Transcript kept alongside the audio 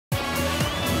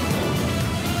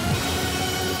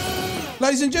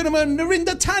Ladies and gentlemen,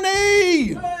 Narinder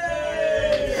Tani!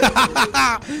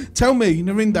 Tell me,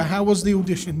 Narinder, how was the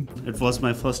audition? It was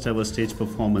my first ever stage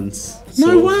performance.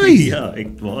 No way! Yeah,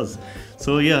 it was.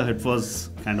 So yeah, it was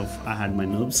kind of, I had my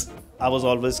nerves. I was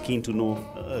always keen to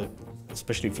know,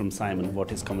 especially from Simon,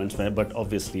 what his comments were, but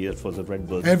obviously it was a red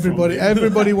bird.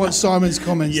 Everybody wants Simon's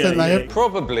comments, don't they?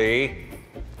 Probably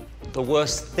the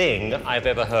worst thing I've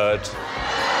ever heard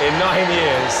in 9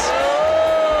 years.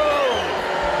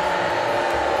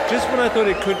 Just when I thought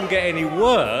it couldn't get any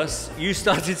worse, you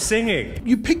started singing.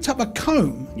 You picked up a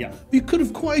comb. Yeah. You could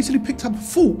have quite easily picked up a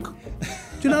fork. Do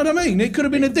you know what I mean? It could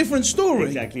have been a different story.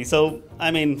 Exactly. So, I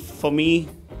mean, for me,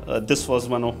 this was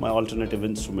one of my alternative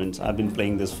instruments. I've been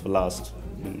playing this for last,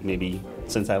 maybe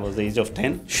since I was the age of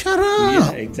 10. Shut up!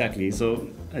 Yeah, exactly. So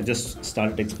I just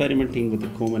started experimenting with a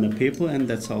comb and a paper, and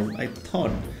that's how I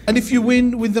thought. And if you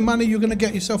win with the money, you're going to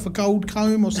get yourself a gold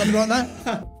comb or something like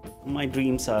that? My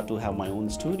dreams are to have my own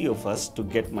studio first, to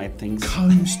get my things.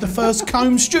 Combs, the first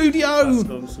comb studio! First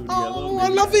comb studio. Oh, I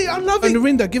love it, I love it!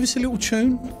 Narinder, give us a little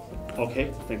tune.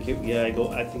 Okay, thank you. Yeah,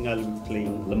 I think I'll be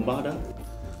playing Lambada.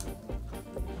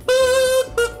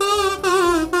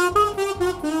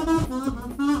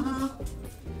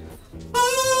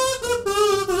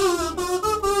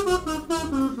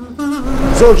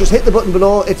 So just hit the button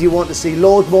below if you want to see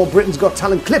loads more Britain's Got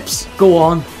Talent clips. Go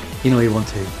on, you know you want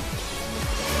to.